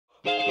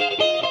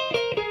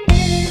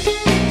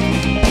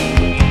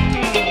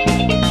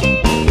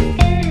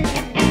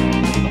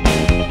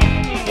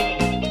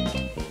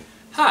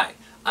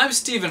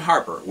Stephen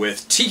Harper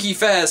with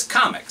Tikifez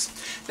Comics.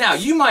 Now,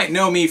 you might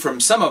know me from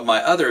some of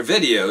my other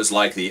videos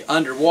like the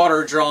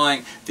underwater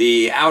drawing,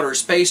 the outer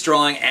space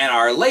drawing, and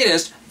our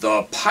latest,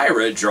 the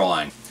pirate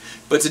drawing.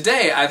 But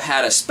today I've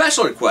had a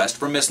special request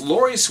from Miss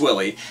Lori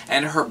Swilley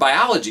and her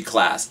biology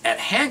class at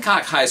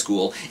Hancock High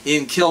School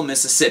in Kill,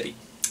 Mississippi.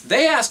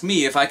 They asked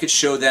me if I could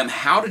show them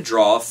how to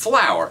draw a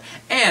flower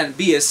and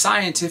be as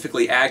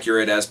scientifically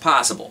accurate as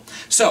possible.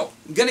 So,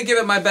 I'm going to give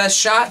it my best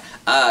shot.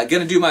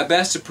 Going to do my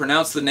best to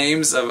pronounce the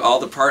names of all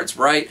the parts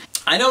right.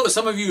 I know what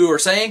some of you are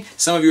saying,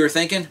 some of you are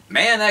thinking,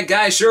 man, that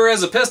guy sure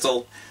has a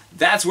pistol.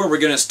 That's where we're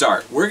going to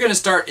start. We're going to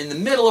start in the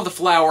middle of the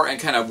flower and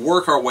kind of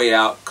work our way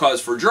out,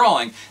 because for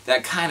drawing,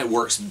 that kind of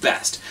works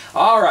best.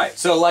 Alright,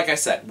 so like I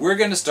said, we're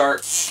going to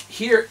start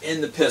here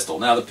in the pistil.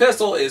 Now the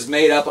pistil is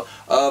made up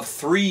of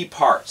 3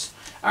 parts.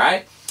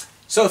 Alright,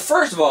 so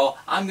first of all,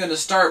 I'm going to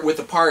start with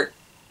the part,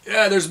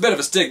 there's a bit of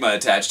a stigma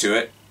attached to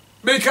it,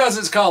 because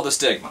it's called the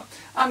stigma.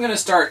 I'm going to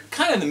start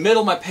kind of in the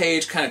middle of my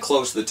page, kind of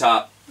close to the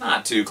top,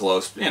 not too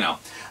close, you know.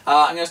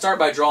 I'm going to start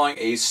by drawing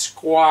a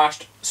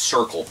squashed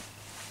circle.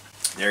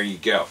 There you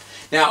go.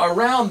 Now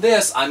around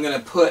this, I'm going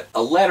to put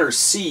a letter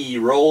C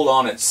rolled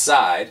on its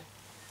side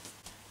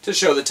to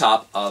show the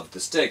top of the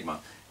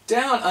stigma.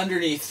 Down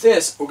underneath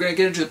this, we're going to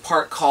get into the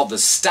part called the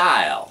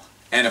style.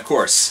 And of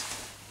course,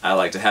 I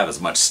like to have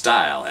as much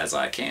style as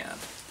I can.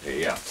 There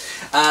you go.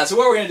 So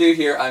what we're going to do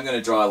here, I'm going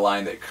to draw a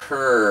line that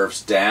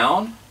curves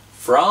down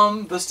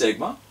from the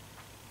stigma.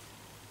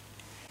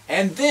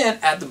 And then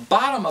at the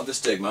bottom of the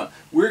stigma,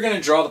 we're going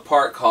to draw the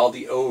part called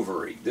the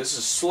ovary. This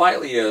is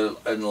slightly an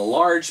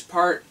enlarged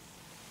part,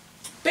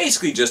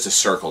 basically just a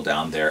circle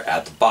down there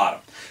at the bottom.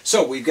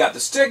 So we've got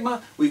the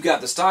stigma, we've got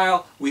the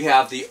style, we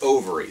have the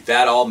ovary.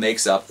 That all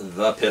makes up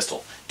the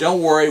pistil.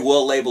 Don't worry,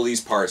 we'll label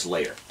these parts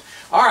later.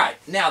 Alright,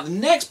 now the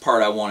next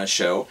part I want to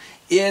show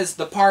is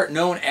the part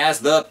known as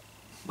the...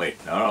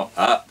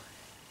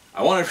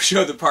 I want to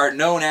show the part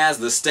known as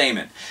the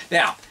stamen.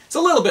 Now, it's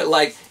a little bit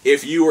like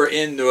if you were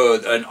in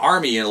an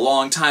army a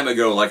long time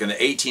ago, like in the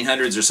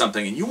 1800s or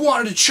something, and you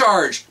wanted to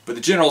charge, but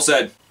the general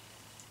said,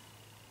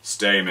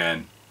 "Stay,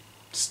 men,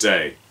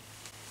 stay."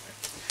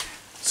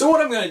 So what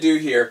I'm going to do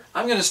here,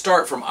 I'm going to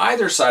start from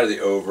either side of the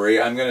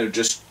ovary. I'm going to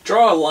just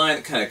draw a line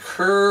that kind of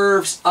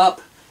curves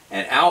up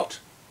and out.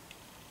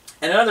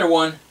 And another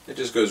one that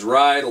just goes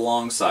right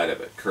alongside of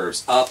it,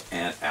 curves up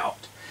and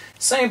out.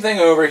 Same thing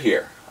over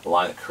here, a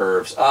line that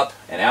curves up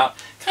and out,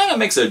 kind of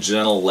makes a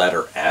gentle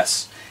letter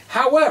S.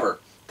 However,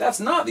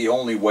 that's not the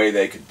only way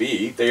they could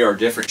be. They are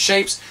different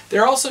shapes.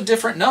 They're also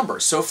different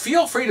numbers, so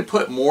feel free to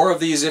put more of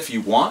these if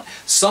you want.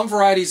 Some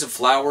varieties of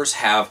flowers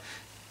have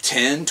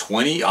 10,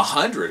 20,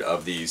 100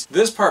 of these.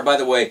 This part, by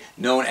the way,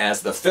 known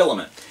as the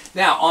filament.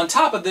 Now, on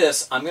top of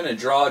this, I'm going to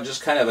draw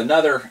just kind of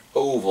another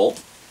oval,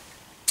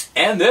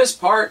 and this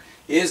part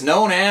is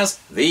known as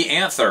the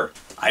anther.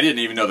 I didn't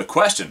even know the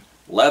question,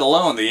 let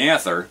alone the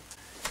anther.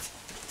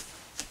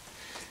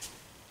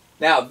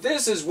 Now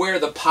this is where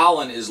the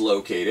pollen is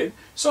located,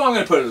 so I'm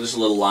going to put this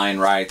little line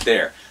right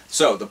there.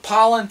 So the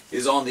pollen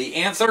is on the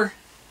anther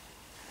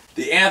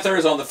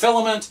is on the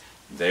filament,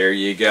 there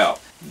you go.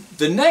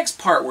 The next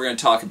part we're going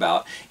to talk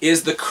about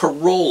is the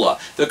corolla.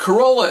 The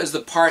corolla is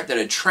the part that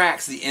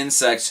attracts the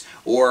insects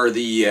or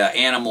the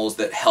animals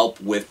that help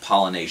with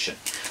pollination.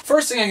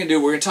 First thing I'm going to do,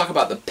 we're going to talk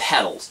about the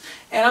petals.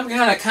 And I'm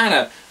going to kind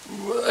of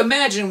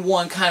imagine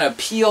one kind of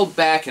peeled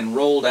back and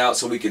rolled out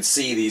so we could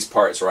see these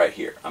parts right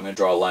here. I'm going to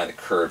draw a line that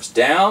curves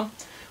down,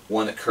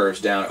 one that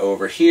curves down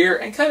over here,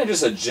 and kind of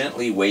just a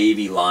gently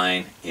wavy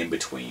line in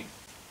between.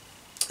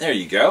 There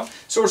you go.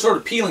 So we're sort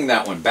of peeling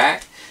that one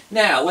back.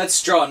 Now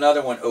let's draw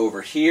another one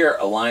over here,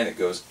 a line that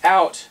goes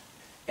out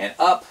and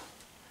up,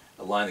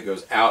 a line that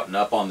goes out and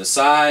up on the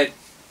side,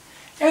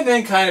 and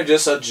then kind of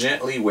just a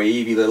gently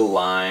wavy little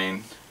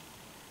line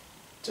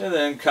to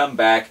then come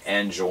back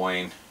and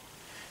join.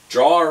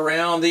 Draw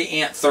around the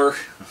anther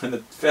and the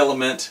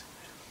filament,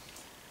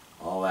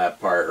 all that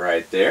part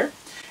right there.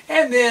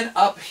 And then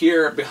up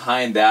here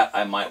behind that,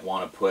 I might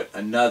want to put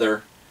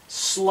another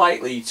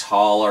slightly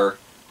taller,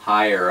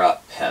 higher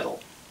up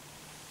petal.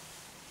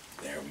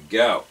 There we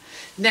go.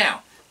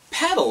 Now,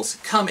 petals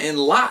come in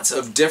lots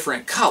of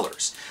different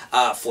colors.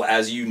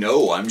 As you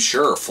know, I'm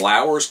sure,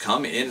 flowers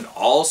come in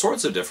all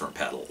sorts of different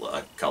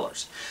petal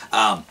colors.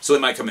 So they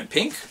might come in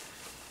pink,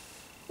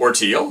 or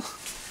teal,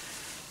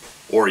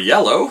 or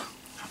yellow,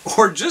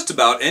 or just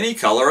about any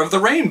color of the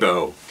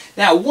rainbow.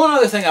 Now, one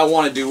other thing I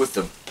want to do with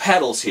the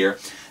petals here,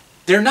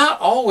 they're not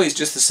always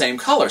just the same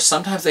color.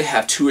 Sometimes they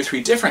have 2 or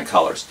 3 different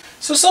colors.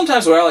 So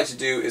sometimes what I like to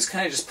do is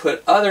kind of just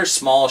put other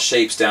small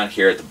shapes down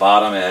here at the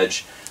bottom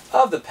edge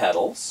of the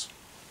petals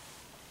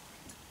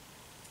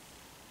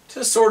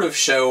to sort of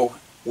show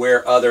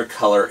where other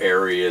color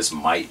areas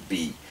might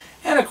be.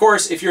 And of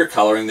course, if you're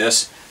coloring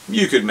this,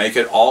 you could make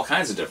it all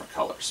kinds of different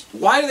colors.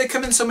 Why do they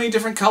come in so many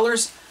different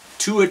colors?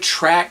 To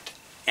attract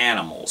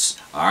animals,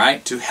 all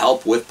right, to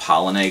help with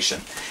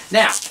pollination.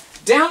 Now,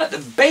 down at the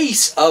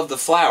base of the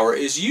flower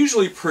is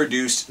usually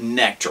produced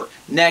nectar.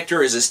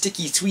 Nectar is a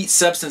sticky, sweet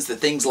substance that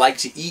things like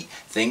to eat,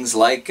 things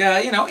like,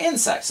 you know,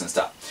 insects and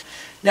stuff.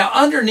 Now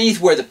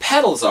underneath where the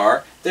petals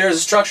are, there's a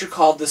structure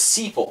called the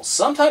sepals.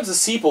 Sometimes the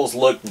sepals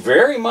look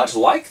very much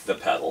like the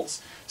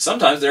petals.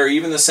 Sometimes they're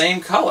even the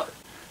same color.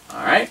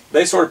 Alright,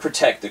 they sort of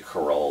protect the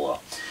corolla.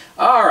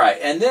 Alright,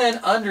 and then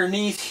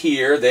underneath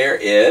here there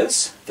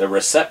is the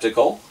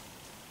receptacle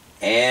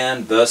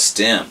and the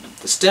stem.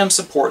 The stem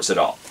supports it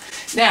all.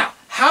 Now,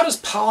 how does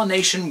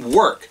pollination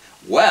work?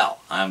 Well,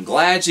 I'm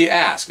glad you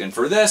asked, and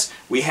for this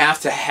we have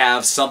to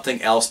have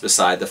something else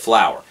beside the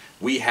flower.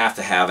 We have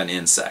to have an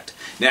insect.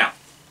 Now,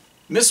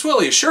 Miss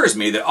Willie assures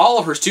me that all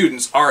of her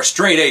students are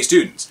straight A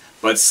students,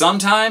 but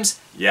sometimes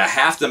you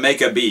have to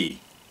make a bee.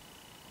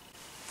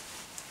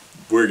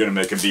 We're going to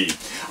make a bee.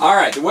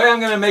 Alright, the way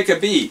I'm going to make a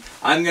bee,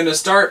 I'm going to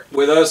start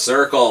with a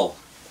circle.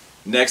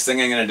 Next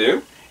thing I'm going to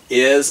do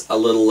is a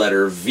little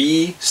letter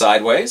V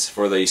sideways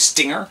for the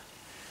stinger.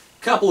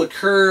 Couple of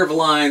curved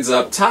lines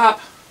up top.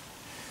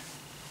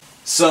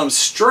 Some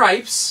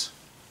stripes.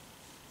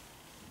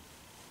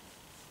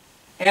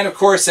 And of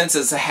course, since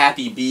it's a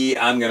happy bee,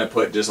 I'm going to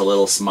put just a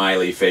little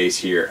smiley face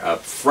here up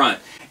front.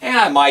 And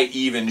I might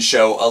even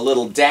show a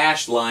little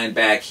dashed line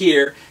back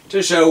here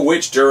to show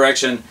which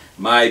direction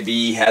my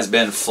bee has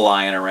been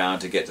flying around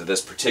to get to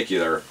this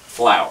particular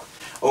flower.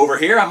 Over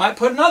here, I might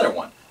put another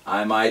one.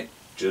 I might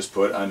just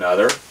put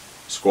another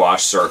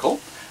squash circle,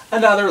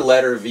 another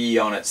letter V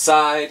on its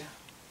side,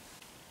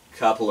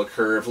 couple of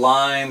curved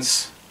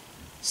lines,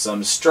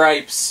 some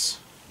stripes,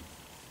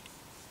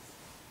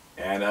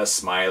 and a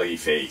smiley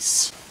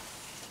face.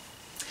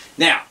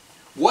 Now,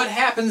 what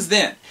happens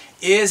then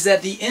is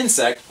that the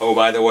insect, oh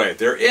by the way,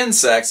 they're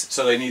insects,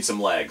 so they need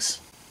some legs.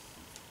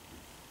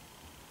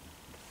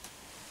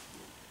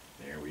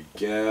 There we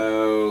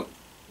go.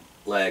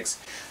 Legs.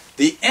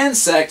 The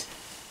insect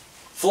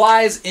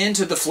flies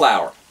into the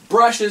flower,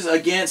 brushes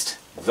against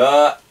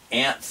the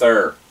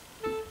anther.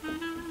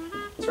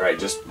 That's right,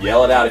 just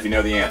yell it out if you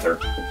know the anther.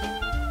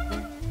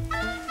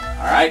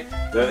 Alright,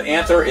 the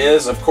anther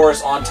is, of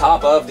course, on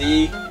top of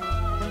the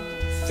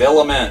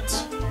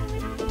filament.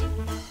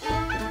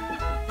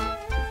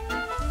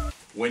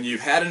 When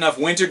you've had enough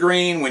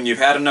wintergreen, when you've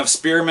had enough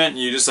spearmint, and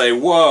you just say,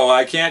 whoa,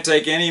 I can't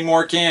take any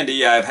more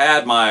candy, I've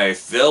had my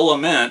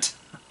filament.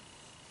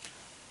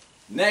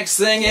 Next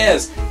thing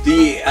is,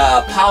 the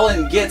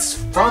pollen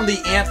gets from the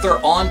anther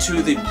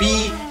onto the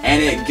bee,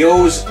 and it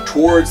goes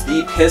towards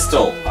the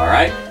pistil,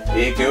 alright?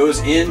 It goes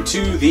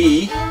into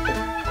the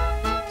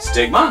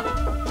stigma,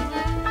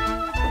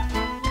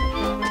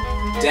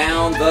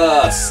 down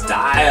the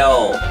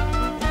style,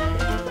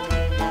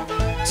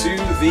 to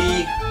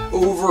the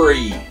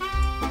ovary.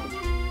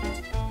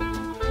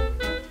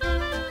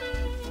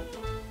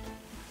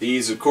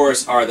 These, of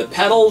course, are the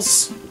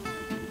petals,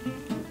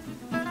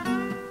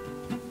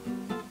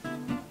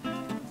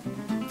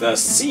 the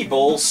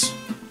sepals,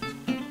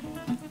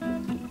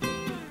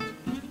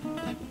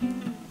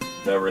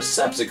 the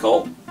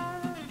receptacle,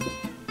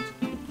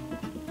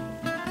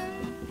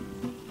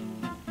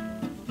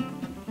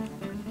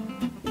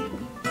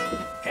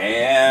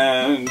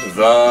 and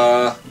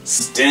the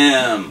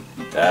stem.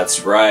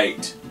 That's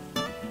right.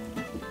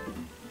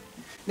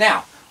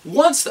 Now,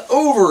 once the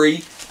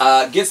ovary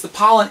gets the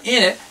pollen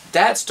in it,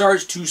 that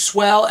starts to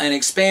swell and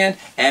expand,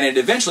 and it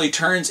eventually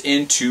turns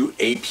into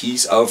a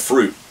piece of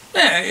fruit.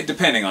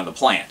 Depending on the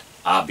plant,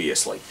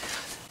 obviously.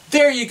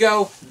 There you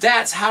go.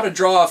 That's how to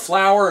draw a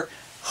flower.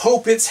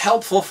 Hope it's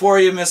helpful for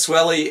you, Miss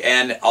Willie,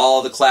 and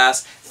all the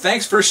class.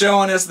 Thanks for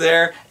showing us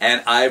there,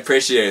 and I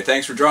appreciate it.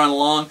 Thanks for drawing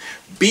along.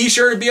 Be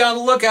sure to be on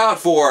the lookout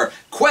for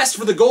Quest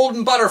for the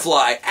Golden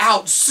Butterfly,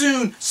 out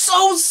soon.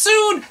 So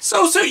soon!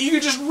 So soon! You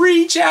can just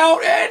reach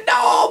out and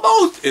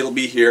almost, it'll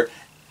be here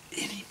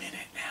any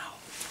minute now.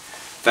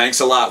 Thanks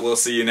a lot. We'll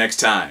see you next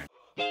time.